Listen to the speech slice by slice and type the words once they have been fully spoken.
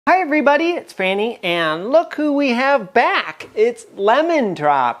Hi everybody, it's Franny, and look who we have back. It's Lemon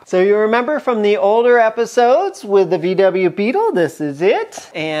Drop. So you remember from the older episodes with the VW Beetle, this is it.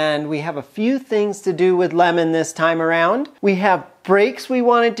 And we have a few things to do with Lemon this time around. We have brakes we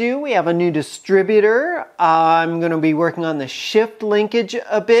want to do. We have a new distributor. I'm going to be working on the shift linkage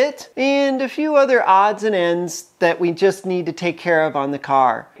a bit and a few other odds and ends that we just need to take care of on the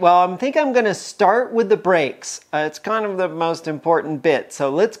car. Well, I think I'm going to start with the brakes. It's kind of the most important bit. So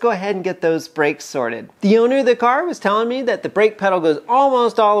let's go ahead and get those brakes sorted. The owner of the car was telling me that the brake pedal goes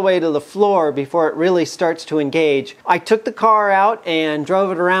almost all the way to the floor before it really starts to engage. I took the car out and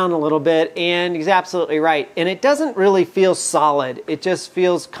drove it around a little bit, and he's absolutely right. And it doesn't really feel solid. It just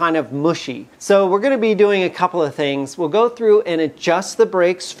feels kind of mushy. So we're going to be doing a couple of things. We'll go through and adjust the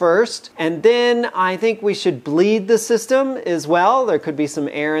brakes first, and then I think we should bleed the system as well. There could be some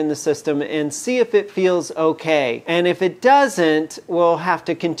air in the system, and see if it feels okay. And if it doesn't, we'll have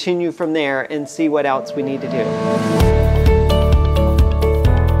to continue from there and see what else we need to do.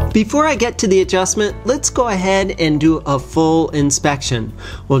 Before I get to the adjustment, let's go ahead and do a full inspection.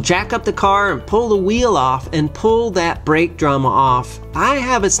 We'll jack up the car and pull the wheel off and pull that brake drum off. I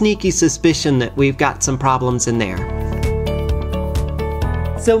have a sneaky suspicion that we've got some problems in there.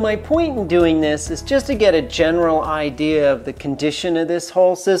 So my point in doing this is just to get a general idea of the condition of this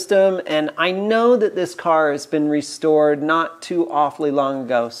whole system, and I know that this car has been restored not too awfully long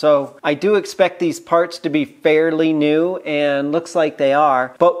ago, so I do expect these parts to be fairly new, and looks like they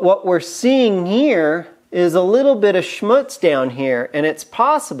are. But what we're seeing here is a little bit of schmutz down here, and it's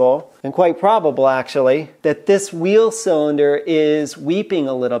possible, and quite probable actually, that this wheel cylinder is weeping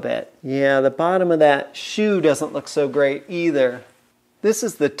a little bit. Yeah, the bottom of that shoe doesn't look so great either. This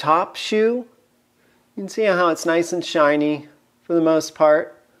is the top shoe. You can see how it's nice and shiny for the most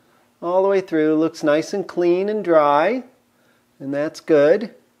part. All the way through, looks nice and clean and dry, and that's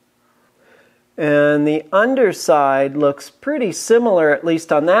good. And the underside looks pretty similar, at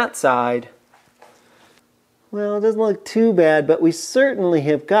least on that side. Well, it doesn't look too bad, but we certainly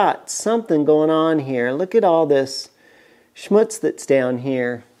have got something going on here. Look at all this schmutz that's down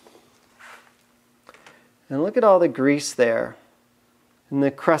here. And look at all the grease there. And the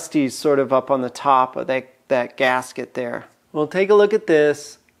crusties sort of up on the top of that gasket there. We'll take a look at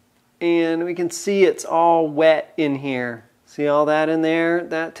this, and we can see it's all wet in here. See all that in there?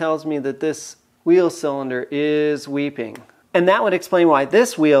 That tells me that this wheel cylinder is weeping. And that would explain why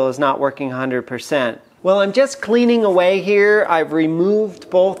this wheel is not working 100%. Well, I'm just cleaning away here. I've removed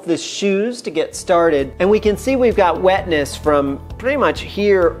both the shoes to get started, and we can see we've got wetness from pretty much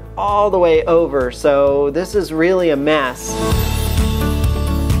here all the way over. So this is really a mess.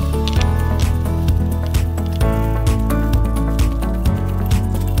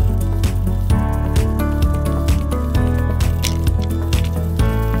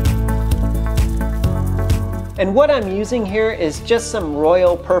 And what I'm using here is just some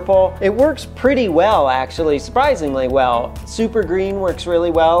royal purple. It works pretty well, actually, surprisingly well. Super green works really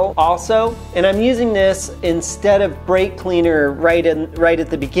well also. And I'm using this instead of brake cleaner right at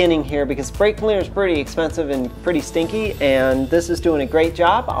the beginning here, because brake cleaner is pretty expensive and pretty stinky, and this is doing a great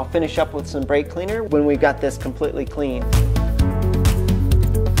job. I'll finish up with some brake cleaner when we've got this completely clean.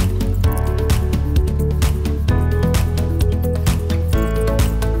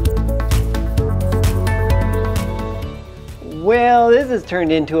 Well, this has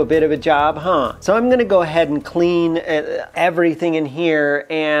turned into a bit of a job, huh? So I'm gonna go ahead and clean everything in here,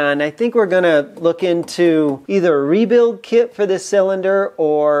 and I think we're gonna look into either a rebuild kit for this cylinder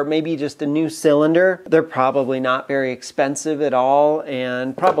or maybe just a new cylinder. They're probably not very expensive at all,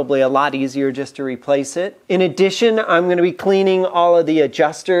 and probably a lot easier just to replace it. In addition, I'm gonna be cleaning all of the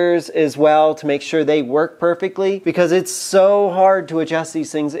adjusters as well to make sure they work perfectly, because it's so hard to adjust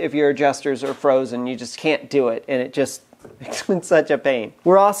these things if your adjusters are frozen. You just can't do it, and it's been such a pain.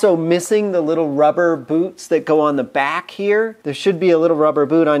 We're also missing the little rubber boots that go on the back here. There should be a little rubber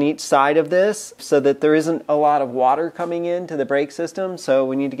boot on each side of this so that there isn't a lot of water coming into the brake system, so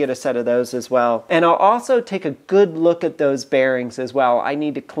we need to get a set of those as well. And I'll also take a good look at those bearings as well. I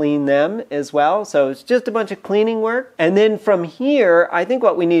need to clean them as well, so it's just a bunch of cleaning work. And then from here, I think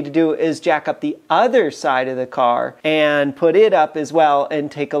what we need to do is jack up the other side of the car and put it up as well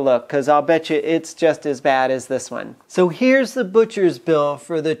and take a look, because I'll bet you it's just as bad as this one. So here's the butcher's bill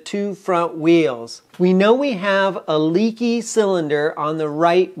for the two front wheels. We know we have a leaky cylinder on the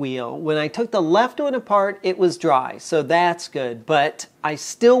right wheel. When I took the left one apart, it was dry, so that's good. But I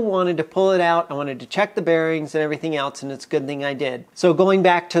still wanted to pull it out. I wanted to check the bearings and everything else, and it's a good thing I did. So going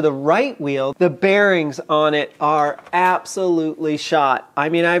back to the right wheel, the bearings on it are absolutely shot. I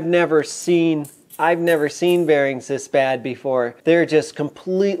mean, I've never seen I've never seen bearings this bad before. They're just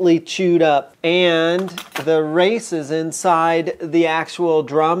completely chewed up. And the races inside the actual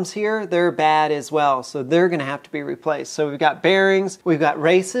drums here, they're bad as well. So they're gonna have to be replaced. So we've got bearings, we've got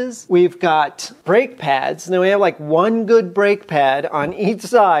races, we've got brake pads. Now we have like one good brake pad on each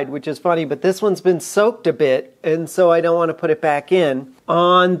side, which is funny, but this one's been soaked a bit, and so I don't want to put it back in.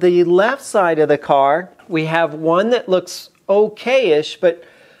 On the left side of the car, we have one that looks okay-ish, but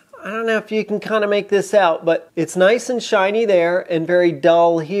I don't know if you can kind of make this out, but it's nice and shiny there and very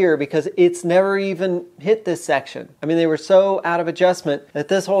dull here because it's never even hit this section. I mean, they were so out of adjustment that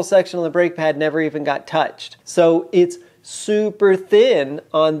this whole section of the brake pad never even got touched. So it's super thin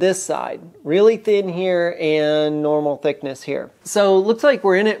on this side, really thin here and normal thickness here. So it looks like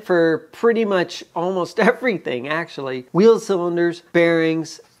we're in it for pretty much almost everything actually. Wheel cylinders,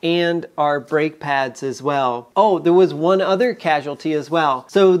 bearings, and our brake pads as well. Oh, there was one other casualty as well.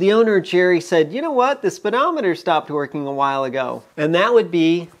 So the owner, Jerry, said, you know what? The speedometer stopped working a while ago. And that would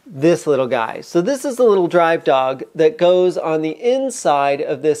be this little guy. So this is the little drive dog that goes on the inside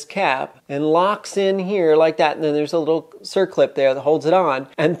of this cap and locks in here like that. And then there's a little circlip there that holds it on.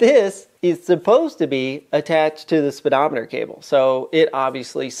 And this is supposed to be attached to the speedometer cable. So it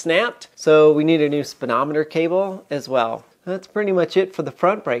obviously snapped. So we need a new speedometer cable as well. That's pretty much it for the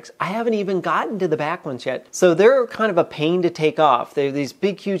front brakes. I haven't even gotten to the back ones yet. So they're kind of a pain to take off. They have these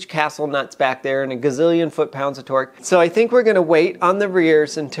big, huge castle nuts back there and a gazillion foot-pounds of torque. So I think we're gonna wait on the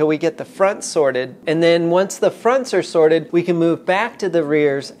rears until we get the fronts sorted. And then once the fronts are sorted, we can move back to the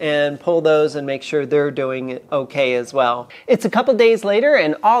rears and pull those and make sure they're doing okay as well. It's a couple days later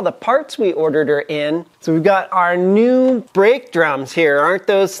and all the parts we ordered are in. So we've got our new brake drums here. Aren't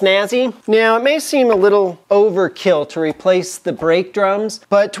those snazzy? Now, it may seem a little overkill to replace the brake drums,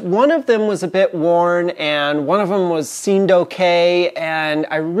 but one of them was a bit worn and one of them seemed okay, and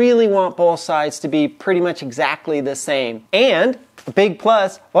I really want both sides to be pretty much exactly the same. And a big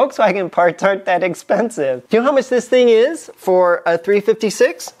plus, Volkswagen parts aren't that expensive. Do you know how much this thing is for a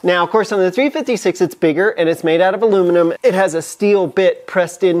 356? Now, of course, on the 356, it's bigger and it's made out of aluminum. It has a steel bit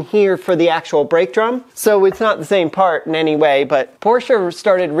pressed in here for the actual brake drum. So it's not the same part in any way, but Porsche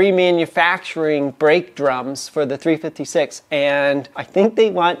started remanufacturing brake drums for the 356, and I think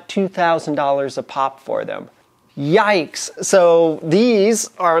they want $2,000 a pop for them. Yikes. So these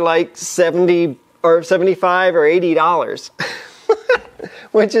are like $70 or $75 or $80.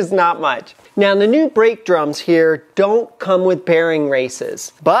 Which is not much. Now, the new brake drums here don't come with bearing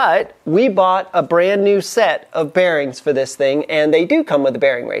races, but we bought a brand new set of bearings for this thing, and they do come with the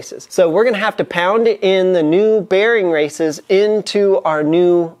bearing races. So we're gonna have to pound in the new bearing races into our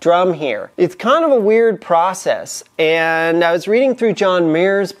new drum here. It's kind of a weird process, and I was reading through John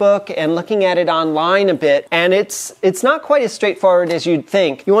Mayer's book and looking at it online a bit, and it's not quite as straightforward as you'd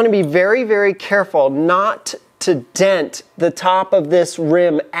think. You wanna be very, very careful not to dent the top of this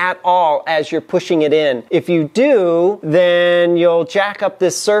rim at all as you're pushing it in. If you do, then you'll jack up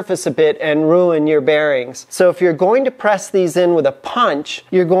this surface a bit and ruin your bearings. So if you're going to press these in with a punch,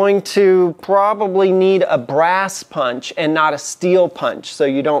 you're going to probably need a brass punch and not a steel punch so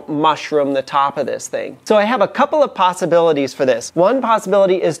you don't mushroom the top of this thing. So I have a couple of possibilities for this. One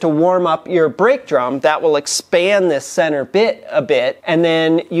possibility is to warm up your brake drum. That will expand this center bit a bit, and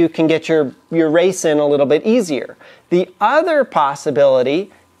then you can get your race in a little bit easier. The other possibility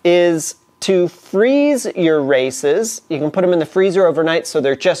is to freeze your races. You can put them in the freezer overnight so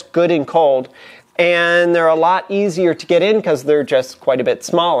they're just good and cold. And they're a lot easier to get in because they're just quite a bit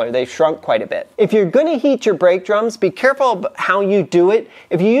smaller. They've shrunk quite a bit. If you're going to heat your brake drums, be careful how you do it.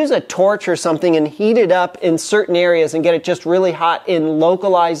 If you use a torch or something and heat it up in certain areas and get it just really hot in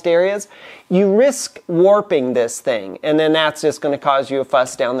localized areas, you risk warping this thing, and then that's just going to cause you a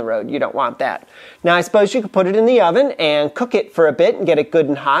fuss down the road. You don't want that. Now, I suppose you could put it in the oven and cook it for a bit and get it good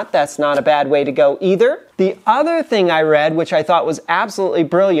and hot. That's not a bad way to go either. The other thing I read, which I thought was absolutely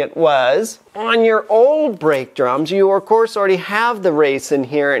brilliant, was on your old brake drums, you of course already have the race in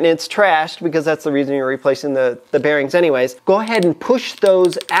here, and it's trashed because that's the reason you're replacing the bearings anyways. Go ahead and push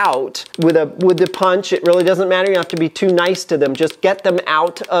those out with the punch. It really doesn't matter. You don't have to be too nice to them. Just get them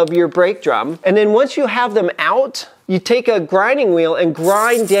out of your brake drum. And then once you have them out, you take a grinding wheel and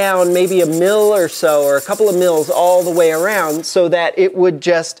grind down maybe a mil or so, or a couple of mils all the way around, so that it would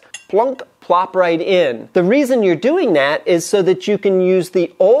just plunk plop right in. The reason you're doing that is so that you can use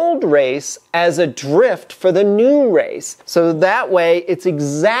the old race as a drift for the new race. So that way it's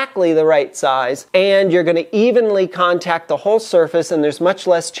exactly the right size and you're going to evenly contact the whole surface and there's much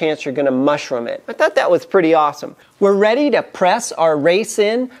less chance you're going to mushroom it. I thought that was pretty awesome. We're ready to press our race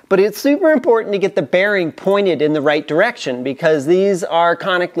in, but it's super important to get the bearing pointed in the right direction because these are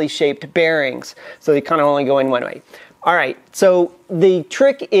conically shaped bearings. So they kind of only go in one way. All right, so the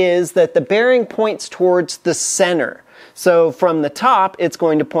trick is that the bearing points towards the center. So from the top, it's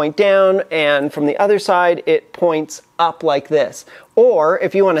going to point down, and from the other side, it points up like this. Or,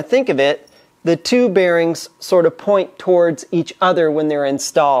 if you want to think of it, the two bearings sort of point towards each other when they're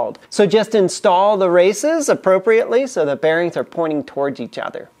installed. So just install the races appropriately so the bearings are pointing towards each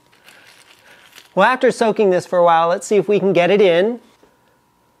other. Well, after soaking this for a while, let's see if we can get it in.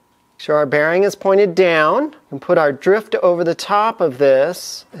 Make sure our bearing is pointed down, and put our drift over the top of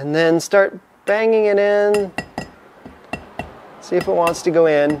this, and then start banging it in. See if it wants to go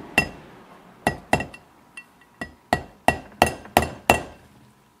in.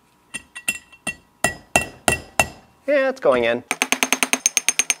 Yeah, it's going in.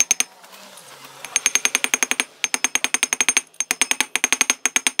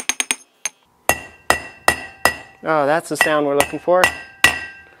 Oh, that's the sound we're looking for.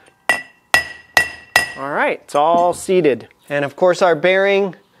 All right, it's all seated. And of course our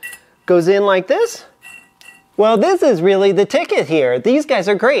bearing goes in like this. Well, this is really the ticket here. These guys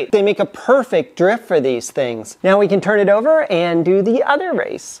are great. They make a perfect drift for these things. Now we can turn it over and do the other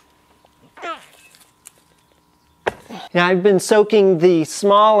race. Now I've been soaking the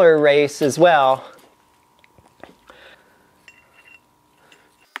smaller race as well.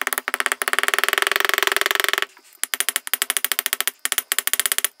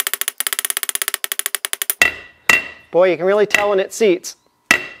 Boy, you can really tell when it seats.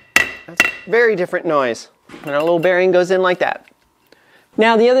 That's a very different noise. And our little bearing goes in like that.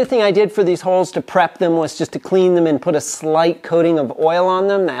 Now the other thing I did for these holes to prep them was just to clean them and put a slight coating of oil on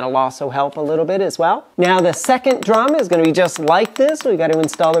them. That'll also help a little bit as well. Now the second drum is going to be just like this. We've got to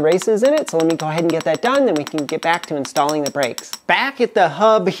install the races in it. So let me go ahead and get that done. Then we can get back to installing the brakes. Back at the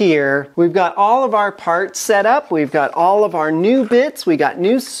hub here, we've got all of our parts set up. We've got all of our new bits. We got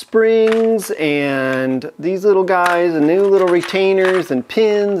new springs and these little guys and new little retainers and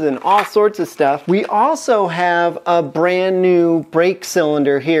pins and all sorts of stuff. We also have a brand new brake cylinder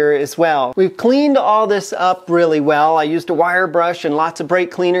here as well. We've cleaned all this up really well. I used a wire brush and lots of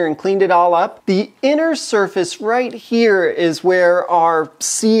brake cleaner and cleaned it all up. The inner surface right here is where our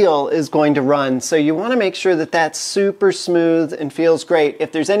seal is going to run. So you want to make sure that that's super smooth and feels great.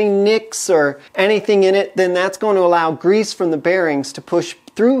 If there's any nicks or anything in it, then that's going to allow grease from the bearings to push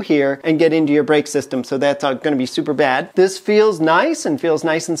through here and get into your brake system, so that's going to be super bad. This feels nice and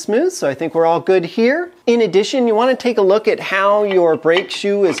smooth, so I think we're all good here. In addition, you want to take a look at how your brake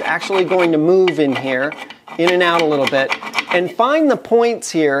shoe is actually going to move in here, in and out a little bit, and find the points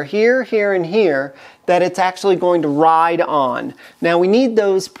here, here, and here, that it's actually going to ride on. Now we need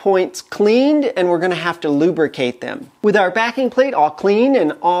those points cleaned and we're going to have to lubricate them. With our backing plate all clean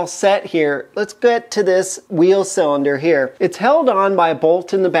and all set here, let's get to this wheel cylinder here. It's held on by a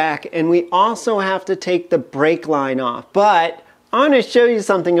bolt in the back and we also have to take the brake line off. But I want to show you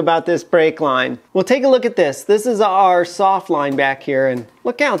something about this brake line. Well, take a look at this. This is our soft line back here, and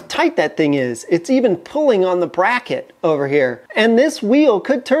look how tight that thing is. It's even pulling on the bracket over here. And this wheel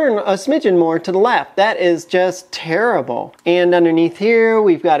could turn a smidgen more to the left. That is just terrible. And underneath here,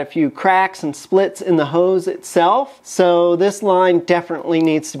 we've got a few cracks and splits in the hose itself. So this line definitely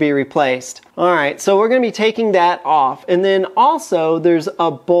needs to be replaced. All right, so we're going to be taking that off. And then also there's a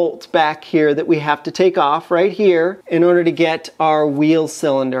bolt back here that we have to take off right here in order to get our wheel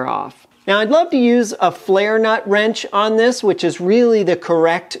cylinder off. Now I'd love to use a flare nut wrench on this, which is really the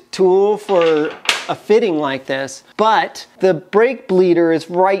correct tool for a fitting like this, but the brake bleeder is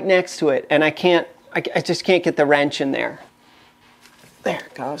right next to it and I just can't get the wrench in there. There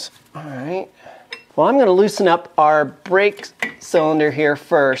it goes. All right. Well, I'm going to loosen up our brake cylinder here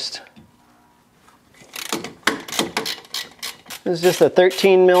first. This is just a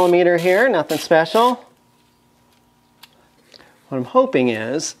 13 millimeter here, nothing special. What I'm hoping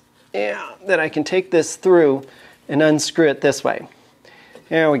is, that I can take this through and unscrew it this way.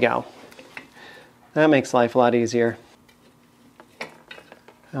 There we go. That makes life a lot easier.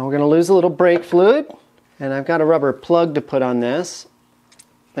 Now we're going to lose a little brake fluid, and I've got a rubber plug to put on this.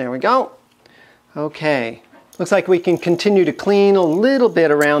 There we go. Okay. Looks like we can continue to clean a little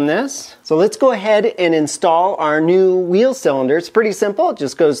bit around this. So let's go ahead and install our new wheel cylinder. It's pretty simple. It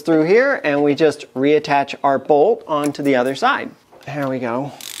just goes through here and we just reattach our bolt onto the other side. There we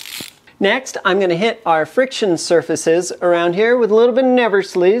go. Next, I'm going to hit our friction surfaces around here with a little bit of never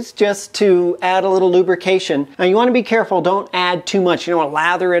sleeves just to add a little lubrication. Now you want to be careful, don't add too much. You don't want to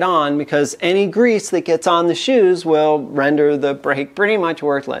lather it on because any grease that gets on the shoes will render the brake pretty much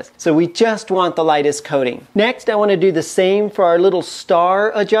worthless. So we just want the lightest coating. Next, I want to do the same for our little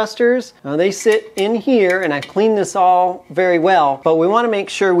star adjusters. Now they sit in here, and I've cleaned this all very well, but we want to make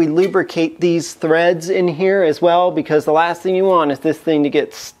sure we lubricate these threads in here as well, because the last thing you want is this thing to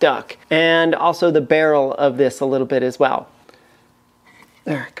get stuck. And also the barrel of this a little bit as well.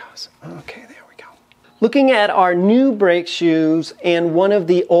 There it goes. Okay, there we go. Looking at our new brake shoes and one of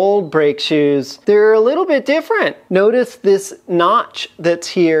the old brake shoes, they're a little bit different. Notice this notch that's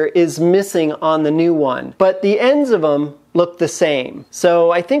here is missing on the new one, but the ends of them look the same.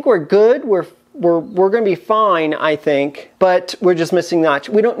 So I think we're good. We're going to be fine, I think, but we're just missing the notch.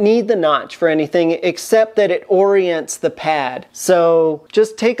 We don't need the notch for anything except that it orients the pad. So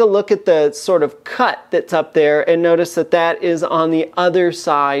just take a look at the sort of cut that's up there and notice that that is on the other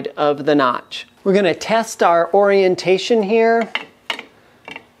side of the notch. We're going to test our orientation here.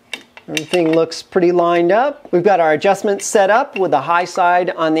 Everything looks pretty lined up. We've got our adjustments set up with the high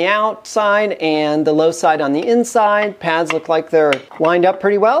side on the outside and the low side on the inside. Pads look like they're lined up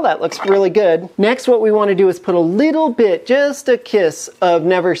pretty well. That looks really good. Next, what we want to do is put a little bit, just a kiss of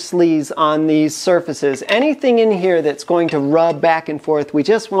never sleeves on these surfaces. Anything in here that's going to rub back and forth, we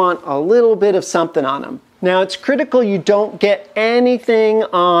just want a little bit of something on them. Now it's critical you don't get anything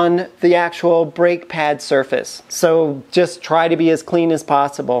on the actual brake pad surface. So just try to be as clean as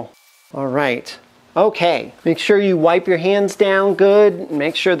possible. All right, okay. Make sure you wipe your hands down good.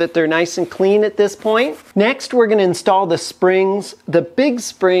 Make sure that they're nice and clean at this point. Next, we're gonna install the springs. The big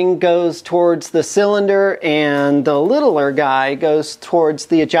spring goes towards the cylinder and the littler guy goes towards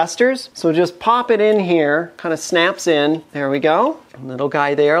the adjusters. So just pop it in here, kind of snaps in. There we go. Little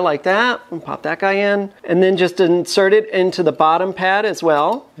guy there like that, and pop that guy in, and then just insert it into the bottom pad as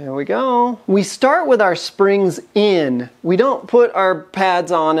well. There we go. We start with our springs in. We don't put our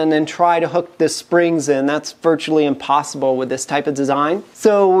pads on and then try to hook the springs in. That's virtually impossible with this type of design.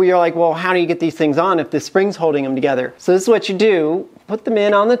 So you're like, well, how do you get these things on if the spring's holding them together? So this is what you do. Put them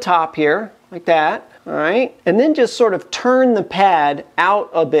in on the top here, like that, all right? And then just sort of turn the pad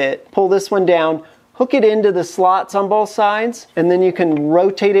out a bit. Pull this one down. Hook it into the slots on both sides, and then you can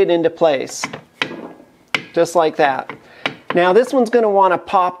rotate it into place, just like that. Now this one's going to want to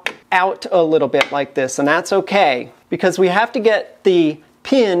pop out a little bit like this, and that's okay, because we have to get the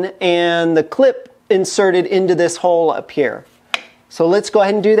pin and the clip inserted into this hole up here. So let's go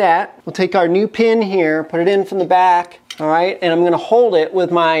ahead and do that. We'll take our new pin here, put it in from the back, all right, and I'm going to hold it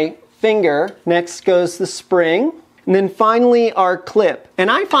with my finger. Next goes the spring. And then finally our clip.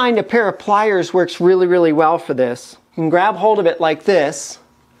 And I find a pair of pliers works really, really well for this. You can grab hold of it like this.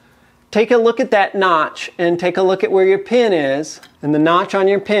 Take a look at that notch and take a look at where your pin is and the notch on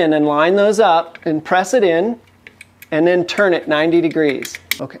your pin and line those up and press it in and then turn it 90 degrees.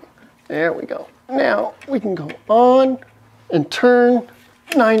 Okay, there we go. Now we can go on and turn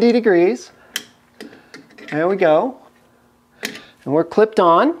 90 degrees. There we go. And we're clipped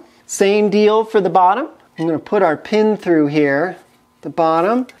on. Same deal for the bottom. I'm going to put our pin through here, the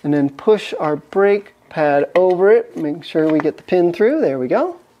bottom, and then push our brake pad over it. Make sure we get the pin through. There we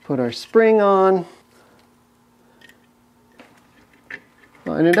go. Put our spring on.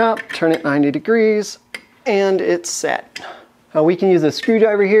 Line it up, turn it 90 degrees, and it's set. Now we can use a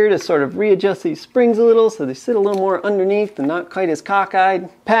screwdriver here to sort of readjust these springs a little so they sit a little more underneath and not quite as cockeyed.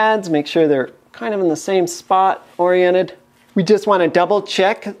 Pads, make sure they're kind of in the same spot, oriented. We just want to double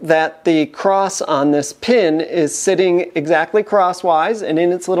check that the cross on this pin is sitting exactly crosswise, and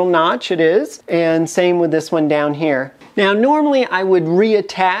in its little notch it is, and same with this one down here. Now normally I would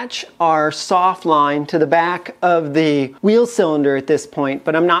reattach our soft line to the back of the wheel cylinder at this point,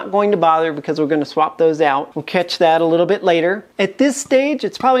 but I'm not going to bother because we're going to swap those out. We'll catch that a little bit later. At this stage,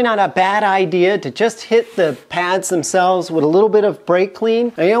 it's probably not a bad idea to just hit the pads themselves with a little bit of brake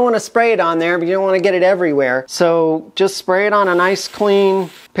clean. Now you don't want to spray it on there, but you don't want to get it everywhere. So just spray it on a nice clean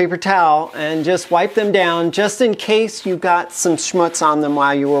paper towel and just wipe them down just in case you got some schmutz on them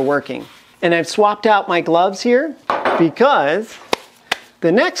while you were working. And I've swapped out my gloves here because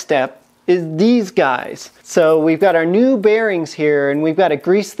the next step is these guys. So we've got our new bearings here and we've got to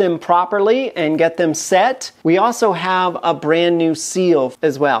grease them properly and get them set. We also have a brand new seal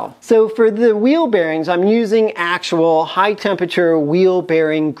as well. So for the wheel bearings, I'm using actual high temperature wheel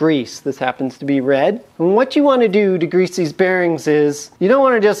bearing grease. This happens to be red. And what you want to do to grease these bearings is you don't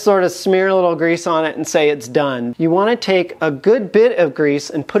want to just sort of smear a little grease on it and say it's done. You want to take a good bit of grease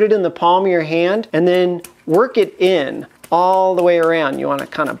and put it in the palm of your hand and then work it in all the way around. You want to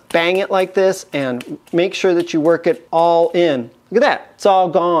kind of bang it like this and make sure that you work it all in. Look at that, it's all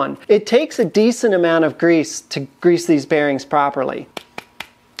gone. It takes a decent amount of grease to grease these bearings properly.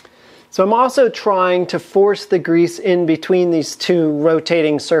 So I'm also trying to force the grease in between these two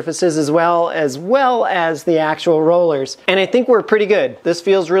rotating surfaces as well as the actual rollers. And I think we're pretty good. This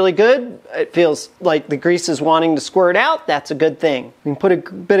feels really good. It feels like the grease is wanting to squirt out. That's a good thing. We can put a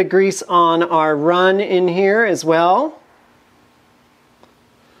bit of grease on our run in here as well.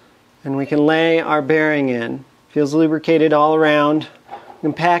 And we can lay our bearing in. Feels lubricated all around. You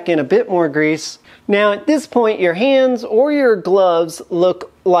can pack in a bit more grease. Now at this point, your hands or your gloves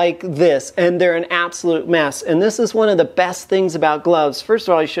look like this, and they're an absolute mess. And this is one of the best things about gloves. First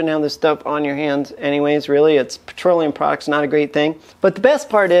of all, you shouldn't have this stuff on your hands anyways, really. It's petroleum products, not a great thing. But the best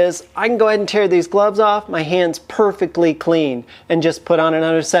part is, I can go ahead and tear these gloves off, my hand's perfectly clean, and just put on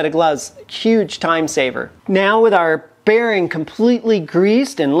another set of gloves. Huge time saver. Now with our bearing completely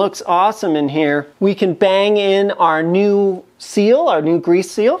greased and looks awesome in here, we can bang in our new seal, our new grease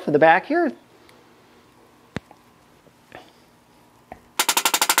seal for the back here.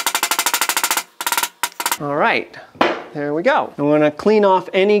 All right, there we go. I want to clean off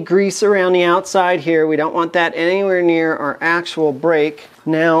any grease around the outside here. We don't want that anywhere near our actual brake.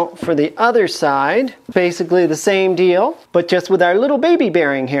 Now for the other side, basically the same deal, but just with our little baby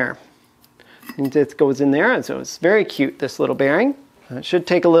bearing here. And it goes in there, and so it's very cute, this little bearing. It should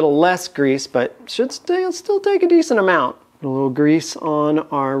take a little less grease, but should still take a decent amount. A little grease on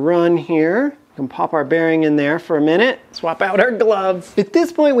our run here. We can pop our bearing in there for a minute, swap out our gloves. At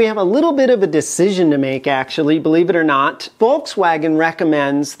this point, we have a little bit of a decision to make, actually, believe it or not. Volkswagen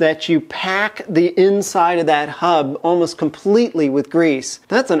recommends that you pack the inside of that hub almost completely with grease.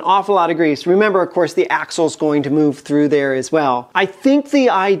 That's an awful lot of grease. Remember, of course, the axle's going to move through there as well. I think the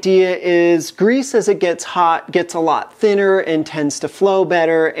idea is grease, as it gets hot, gets a lot thinner and tends to flow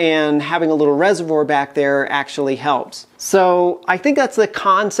better, and having a little reservoir back there actually helps. So I think that's the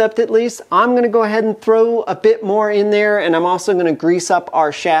concept, at least. I'm going to go ahead and throw a bit more in there, and I'm also going to grease up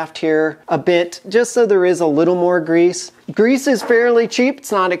our shaft here a bit, just so there is a little more grease. Grease is fairly cheap,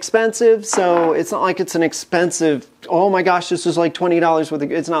 it's not expensive, so it's not like it's an expensive, oh my gosh, this is like $20 worth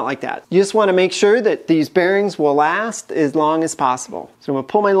of, it's not like that. You just want to make sure that these bearings will last as long as possible. So I'm going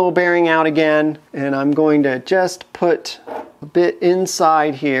to pull my little bearing out again, and I'm going to just put a bit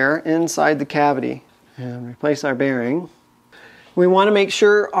inside here, inside the cavity, and replace our bearing. We want to make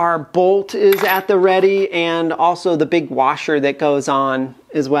sure our bolt is at the ready, and also the big washer that goes on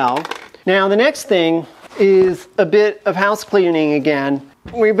as well. Now the next thing is a bit of house cleaning again.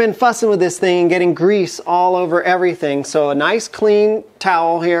 We've been fussing with this thing and getting grease all over everything. So a nice clean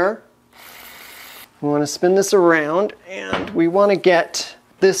towel here. We want to spin this around, and we want to get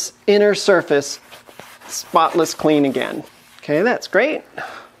this inner surface spotless clean again. Okay, that's great.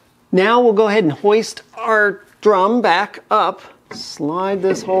 Now we'll go ahead and hoist our drum back up. Slide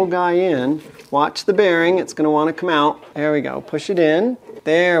this whole guy in. Watch the bearing, it's going to want to come out. There we go, push it in.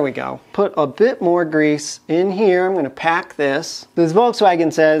 There we go. Put a bit more grease in here. I'm going to pack this. This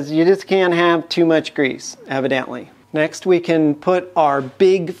Volkswagen says you just can't have too much grease, evidently. Next we can put our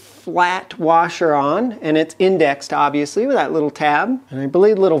big flat washer on, and it's indexed obviously with that little tab. And I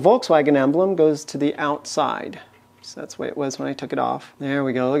believe the little Volkswagen emblem goes to the outside. So that's the way it was when I took it off. There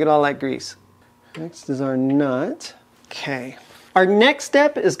we go, look at all that grease. Next is our nut. Okay. Our next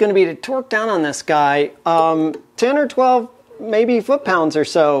step is going to be to torque down on this guy 10 or 12 maybe foot-pounds or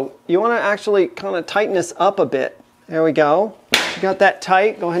so. You want to actually kind of tighten this up a bit. There we go. You got that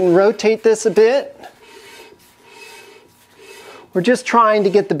tight. Go ahead and rotate this a bit. We're just trying to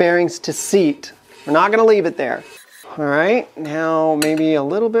get the bearings to seat. We're not going to leave it there. All right, now maybe a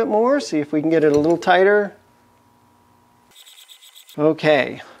little bit more. See if we can get it a little tighter.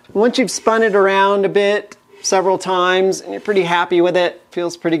 Okay. Once you've spun it around a bit, several times, and you're pretty happy with it,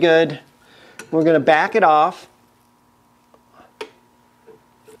 feels pretty good, we're going to back it off.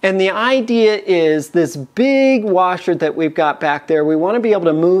 And the idea is this big washer that we've got back there, we want to be able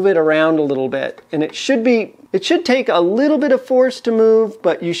to move it around a little bit. And it should take a little bit of force to move,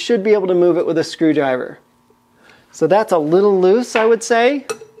 but you should be able to move it with a screwdriver. So that's a little loose, I would say.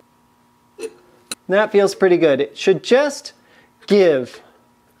 And that feels pretty good. It should just give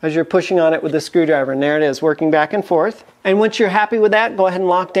as you're pushing on it with the screwdriver. And there it is, working back and forth. And once you're happy with that, go ahead and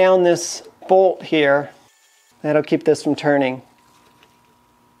lock down this bolt here. That'll keep this from turning.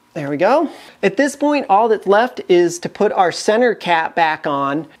 There we go. At this point, all that's left is to put our center cap back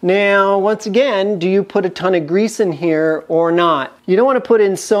on. Now, once again, do you put a ton of grease in here or not? You don't want to put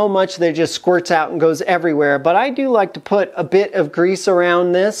in so much that it just squirts out and goes everywhere, but I do like to put a bit of grease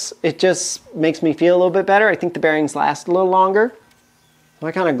around this. It just makes me feel a little bit better. I think the bearings last a little longer. So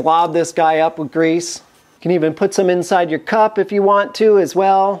I kind of glob this guy up with grease. You can even put some inside your cup if you want to as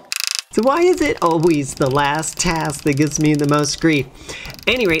well. So why is it always the last task that gives me the most grief?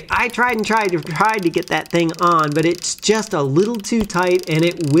 Anyway, I tried to get that thing on, but it's just a little too tight and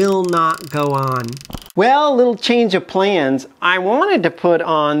it will not go on. Well, a little change of plans. I wanted to put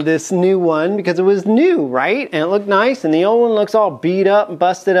on this new one because it was new, right? And it looked nice, and the old one looks all beat up and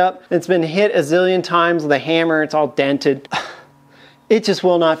busted up. It's been hit a zillion times with a hammer, it's all dented. It just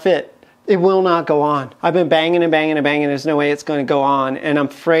will not fit. It will not go on. I've been banging and banging and banging. There's no way it's going to go on. And I'm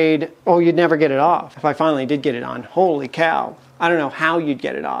afraid, oh, you'd never get it off. If I finally did get it on, holy cow. I don't know how you'd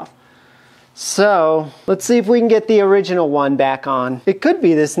get it off. So let's see if we can get the original one back on. It could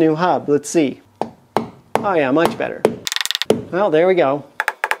be this new hub. Let's see. Oh yeah, much better. Well, there we go.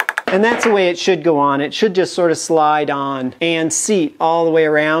 And that's the way it should go on. It should just sort of slide on and seat all the way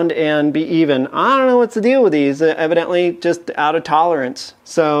around and be even. I don't know what's the deal with these. Evidently just out of tolerance.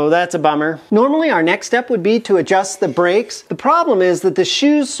 So that's a bummer. Normally our next step would be to adjust the brakes. The problem is that the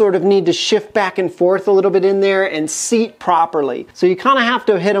shoes sort of need to shift back and forth a little bit in there and seat properly. So you kind of have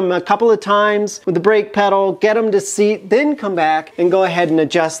to hit them a couple of times with the brake pedal, get them to seat, then come back and go ahead and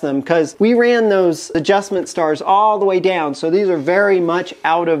adjust them, because we ran those adjustment stars all the way down. So these are very much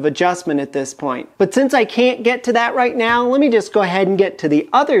out of adjustment at this point. But since I can't get to that right now, let me just go ahead and get to the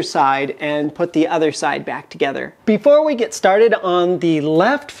other side and put the other side back together. Before we get started on the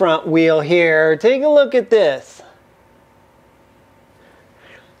left front wheel here, take a look at this.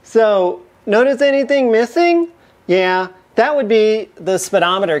 So, notice anything missing? Yeah, that would be the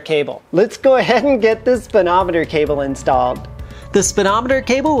speedometer cable. Let's go ahead and get the speedometer cable installed. The speedometer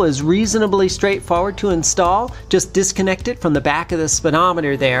cable was reasonably straightforward to install. Just disconnect it from the back of the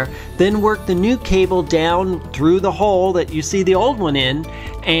speedometer there, then work the new cable down through the hole that you see the old one in,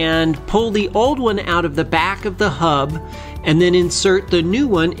 and pull the old one out of the back of the hub, and then insert the new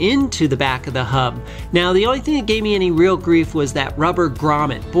one into the back of the hub. Now, the only thing that gave me any real grief was that rubber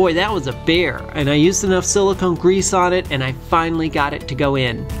grommet. Boy, that was a bear, and I used enough silicone grease on it, and I finally got it to go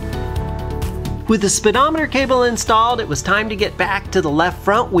in. With the speedometer cable installed, it was time to get back to the left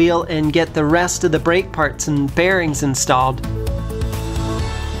front wheel and get the rest of the brake parts and bearings installed.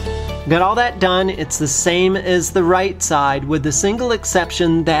 Got all that done. It's the same as the right side, with the single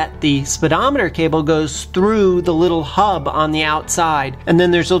exception that the speedometer cable goes through the little hub on the outside, and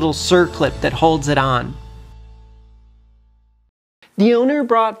then there's a little circlip that holds it on. The owner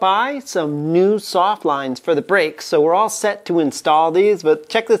brought by some new soft lines for the brakes, so we're all set to install these, but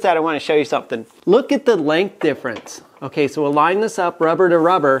check this out, I want to show you something. Look at the length difference. Okay, so we'll line this up rubber to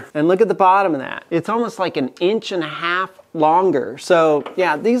rubber, and look at the bottom of that. It's almost like 1.5 inches longer. So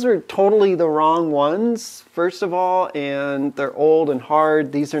yeah, these are totally the wrong ones, first of all, and they're old and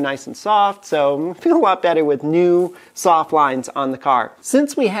hard. These are nice and soft, so I feel a lot better with new soft lines on the car.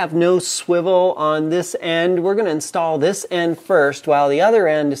 Since we have no swivel on this end, we're gonna install this end first while the other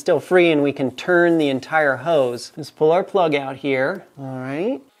end is still free and we can turn the entire hose. Just pull our plug out here, all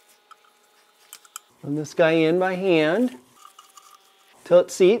right. Put this guy in by hand till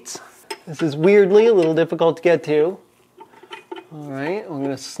it seats. This is weirdly a little difficult to get to. All right, I'm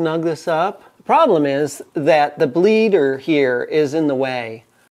gonna snug this up. The problem is that the bleeder here is in the way.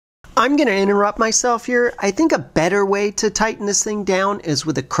 I'm gonna interrupt myself here. I think a better way to tighten this thing down is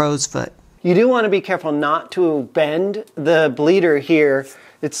with a crow's foot. You do want to be careful not to bend the bleeder here.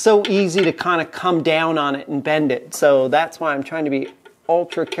 It's so easy to kind of come down on it and bend it. So that's why I'm trying to be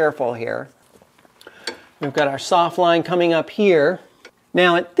ultra careful here. We've got our soft line coming up here.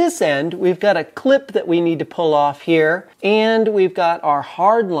 Now at this end, we've got a clip that we need to pull off here, and we've got our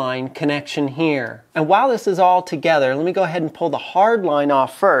hard line connection here. And while this is all together, let me go ahead and pull the hard line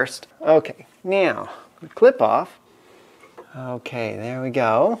off first. Okay, now, the clip off. Okay, there we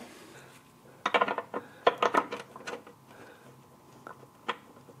go.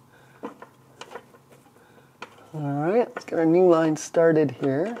 All right, let's get our new line started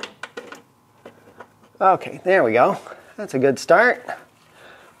here. Okay, there we go. That's a good start.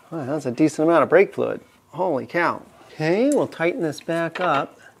 Wow, that's a decent amount of brake fluid. Holy cow. Okay, we'll tighten this back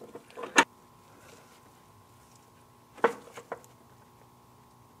up.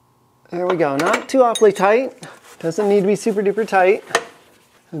 There we go, not too awfully tight. Doesn't need to be super duper tight.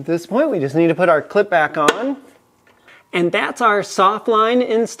 At this point, we just need to put our clip back on. And that's our soft line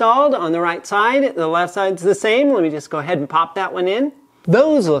installed on the right side. The left side's the same. Let me just go ahead and pop that one in.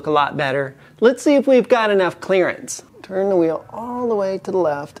 Those look a lot better. Let's see if we've got enough clearance. Turn the wheel all the way to the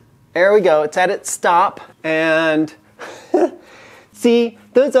left. There we go, it's at its stop, and see,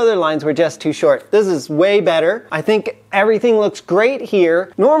 those other lines were just too short. This is way better. I think everything looks great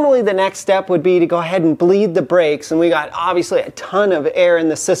here. Normally the next step would be to go ahead and bleed the brakes, and we got obviously a ton of air in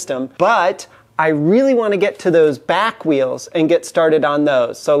the system, but I really want to get to those back wheels and get started on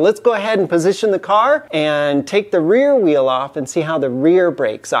those. So let's go ahead and position the car and take the rear wheel off and see how the rear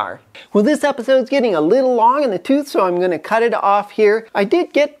brakes are. Well, this episode's getting a little long in the tooth, so I'm going to cut it off here. I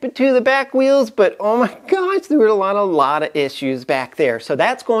did get to the back wheels, but oh my gosh, there were a lot of issues back there. So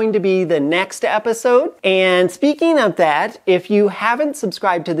that's going to be the next episode. And speaking of that, if you haven't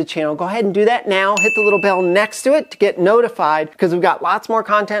subscribed to the channel, go ahead and do that now. Hit the little bell next to it to get notified, because we've got lots more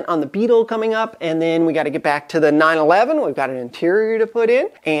content on the Beetle coming up, and then we got to get back to the 911. We've got an interior to put in,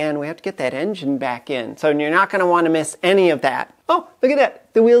 and we have to get that engine back in. So you're not going to want to miss any of that. Oh, look at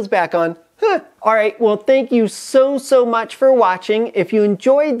that. The wheel's back on. Huh. All right, well, thank you so much for watching. If you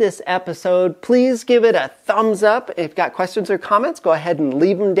enjoyed this episode, please give it a thumbs up. If you've got questions or comments, go ahead and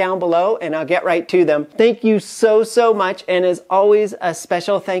leave them down below, and I'll get right to them. Thank you so much, and as always, a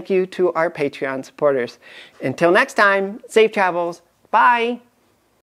special thank you to our Patreon supporters. Until next time, safe travels. Bye.